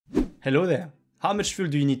Hello there. How much fuel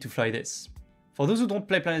do you need to fly this? For those who don't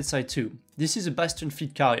play Planetside 2, this is a Bastion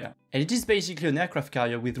Fleet Carrier, and it is basically an aircraft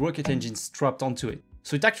carrier with rocket engines strapped onto it,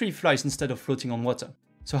 so it actually flies instead of floating on water.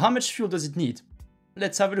 So how much fuel does it need?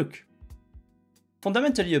 Let's have a look.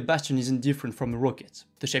 Fundamentally, a Bastion isn't different from a rocket.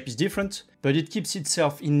 The shape is different, but it keeps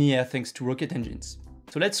itself in the air thanks to rocket engines.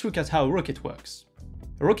 So let's look at how a rocket works.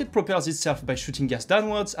 A rocket propels itself by shooting gas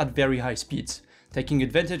downwards at very high speeds, taking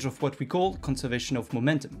advantage of what we call conservation of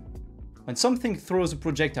momentum. When something throws a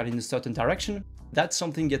projectile in a certain direction, that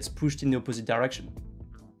something gets pushed in the opposite direction.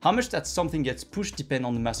 How much that something gets pushed depends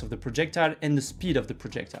on the mass of the projectile and the speed of the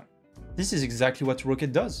projectile. This is exactly what a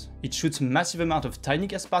rocket does. It shoots a massive amount of tiny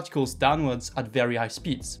gas particles downwards at very high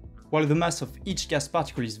speeds. While the mass of each gas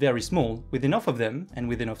particle is very small, with enough of them, and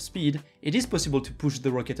with enough speed, it is possible to push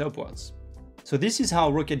the rocket upwards. So this is how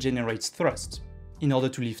a rocket generates thrust. In order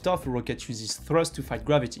to lift off, a rocket uses thrust to fight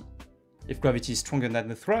gravity. If gravity is stronger than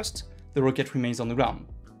the thrust, the rocket remains on the ground.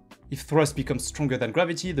 If thrust becomes stronger than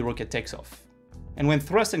gravity, the rocket takes off. And when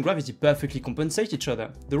thrust and gravity perfectly compensate each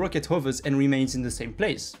other, the rocket hovers and remains in the same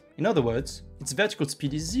place. In other words, its vertical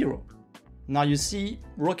speed is zero. Now you see,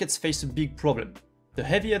 rockets face a big problem. The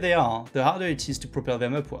heavier they are, the harder it is to propel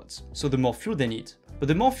them upwards, so the more fuel they need. But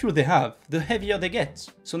the more fuel they have, the heavier they get,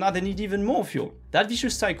 so now they need even more fuel. That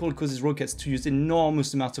vicious cycle causes rockets to use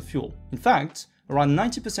enormous amounts of fuel. In fact, around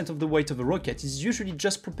 90% of the weight of a rocket is usually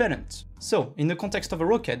just propellant. So, in the context of a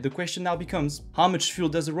rocket, the question now becomes, how much fuel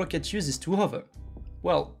does a rocket use to hover?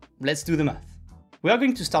 Well, let's do the math. We are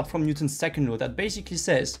going to start from Newton's second law that basically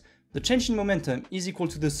says the change in momentum is equal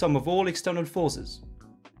to the sum of all external forces.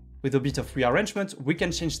 With a bit of rearrangement, we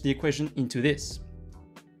can change the equation into this.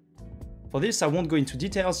 For this, I won't go into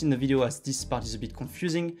details in the video as this part is a bit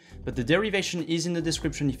confusing, but the derivation is in the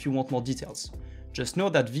description if you want more details. Just know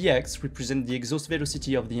that Vx represents the exhaust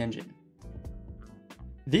velocity of the engine.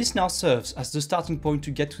 This now serves as the starting point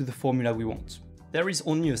to get to the formula we want. There is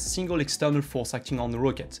only a single external force acting on the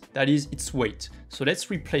rocket, that is its weight, so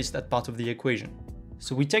let's replace that part of the equation.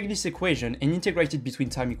 So we take this equation and integrate it between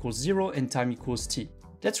time equals 0 and time equals t.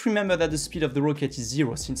 Let's remember that the speed of the rocket is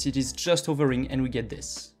 0 since it is just hovering, and we get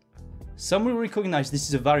this. Some will recognize this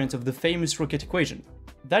is a variant of the famous rocket equation.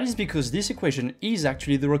 That is because this equation is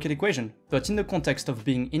actually the rocket equation, but in the context of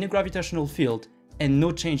being in a gravitational field and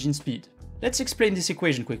no change in speed. Let's explain this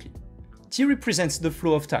equation quickly. T represents the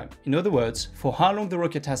flow of time, in other words, for how long the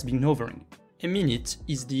rocket has been hovering. A minute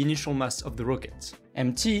is the initial mass of the rocket.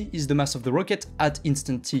 mt is the mass of the rocket at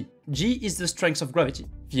instant t. G is the strength of gravity.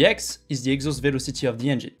 Vx is the exhaust velocity of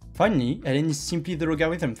the engine. Finally, ln is simply the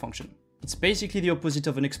logarithm function. It's basically the opposite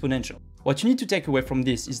of an exponential. What you need to take away from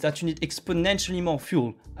this is that you need exponentially more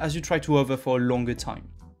fuel as you try to hover for a longer time.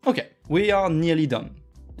 Okay, we are nearly done.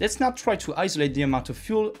 Let's now try to isolate the amount of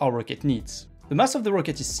fuel our rocket needs. The mass of the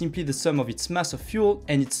rocket is simply the sum of its mass of fuel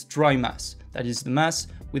and its dry mass, that is the mass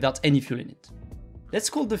without any fuel in it. Let's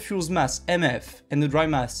call the fuel's mass mf and the dry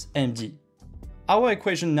mass md. Our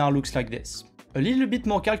equation now looks like this. A little bit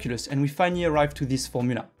more calculus and we finally arrive to this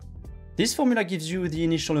formula. This formula gives you the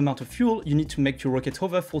initial amount of fuel you need to make your rocket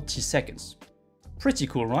hover for t seconds. Pretty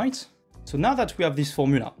cool, right? So now that we have this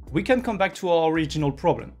formula, we can come back to our original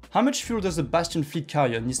problem. How much fuel does the Bastion Fleet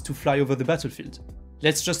Carrier need to fly over the battlefield?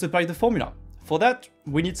 Let's just apply the formula. For that,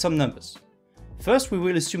 we need some numbers. First, we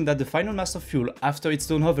will assume that the final mass of fuel after it's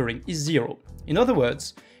done hovering is 0. In other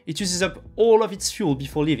words, it uses up all of its fuel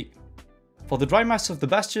before leaving. For the dry mass of the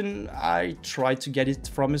Bastion, I tried to get it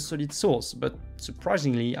from a solid source, but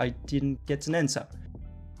surprisingly, I didn't get an answer.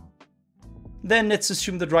 Then let's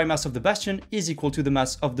assume the dry mass of the Bastion is equal to the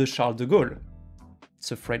mass of the Charles de Gaulle.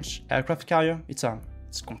 It's a French aircraft carrier, it's a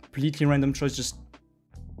completely random choice, just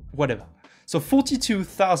whatever. So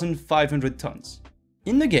 42,500 tons.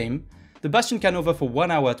 In the game, the Bastion can hover for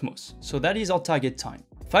 1 hour at most, so that is our target time.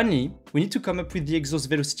 Finally, we need to come up with the exhaust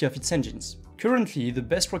velocity of its engines. Currently, the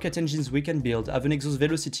best rocket engines we can build have an exhaust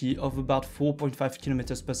velocity of about 4.5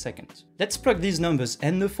 km per second. Let's plug these numbers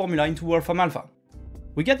and the formula into Wolfram Alpha.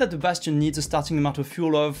 We get that the Bastion needs a starting amount of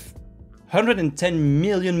fuel of 110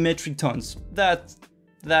 million metric tons. That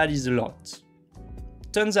is a lot.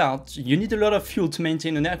 Turns out, you need a lot of fuel to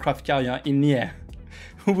maintain an aircraft carrier in the air.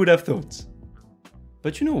 Who would have thought?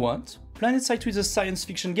 But you know what? Planetside 2 is a science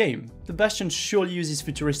fiction game. The Bastion surely uses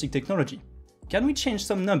futuristic technology. Can we change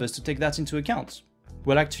some numbers to take that into account?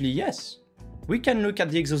 Well, actually, yes. We can look at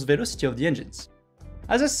the exhaust velocity of the engines.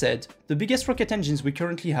 As I said, the biggest rocket engines we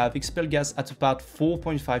currently have expel gas at about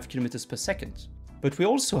 4.5 km per second. But we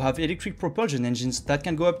also have electric propulsion engines that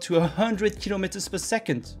can go up to 100 km per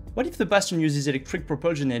second. What if the Bastion uses electric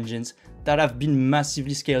propulsion engines that have been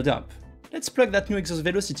massively scaled up? Let's plug that new exhaust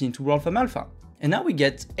velocity into Wolfram Alpha And now we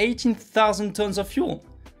get 18,000 tons of fuel.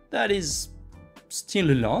 That is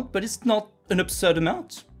still a lot, but it's not an absurd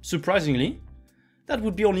amount, surprisingly. That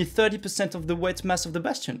would be only 30% of the weight mass of the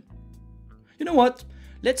Bastion. You know what?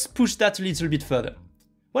 Let's push that a little bit further.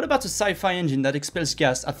 What about a sci-fi engine that expels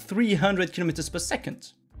gas at 300 km per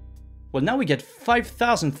second? Well, now we get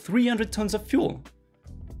 5,300 tons of fuel.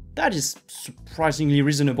 That is surprisingly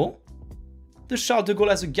reasonable. The Charles de Gaulle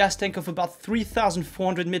has a gas tank of about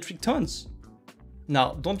 3,400 metric tons.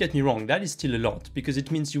 Now, don't get me wrong, that is still a lot, because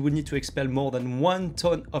it means you would need to expel more than 1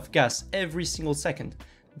 ton of gas every single second.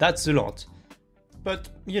 That's a lot. But,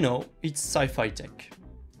 you know, it's sci-fi tech.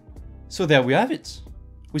 So there we have it.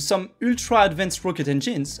 With some ultra-advanced rocket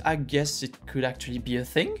engines, I guess it could actually be a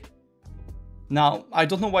thing. Now, I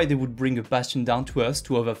don't know why they would bring a Bastion down to Earth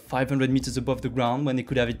to over 500 meters above the ground when they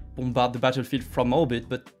could have it bombard the battlefield from orbit,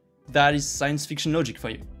 but that is science fiction logic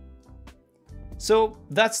for you. So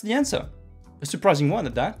that's the answer. A surprising one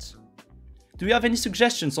at that. Do you have any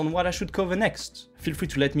suggestions on what I should cover next? Feel free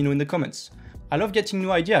to let me know in the comments. I love getting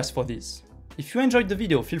new ideas for these. If you enjoyed the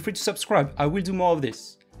video, feel free to subscribe, I will do more of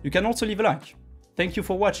this. You can also leave a like. Thank you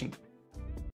for watching.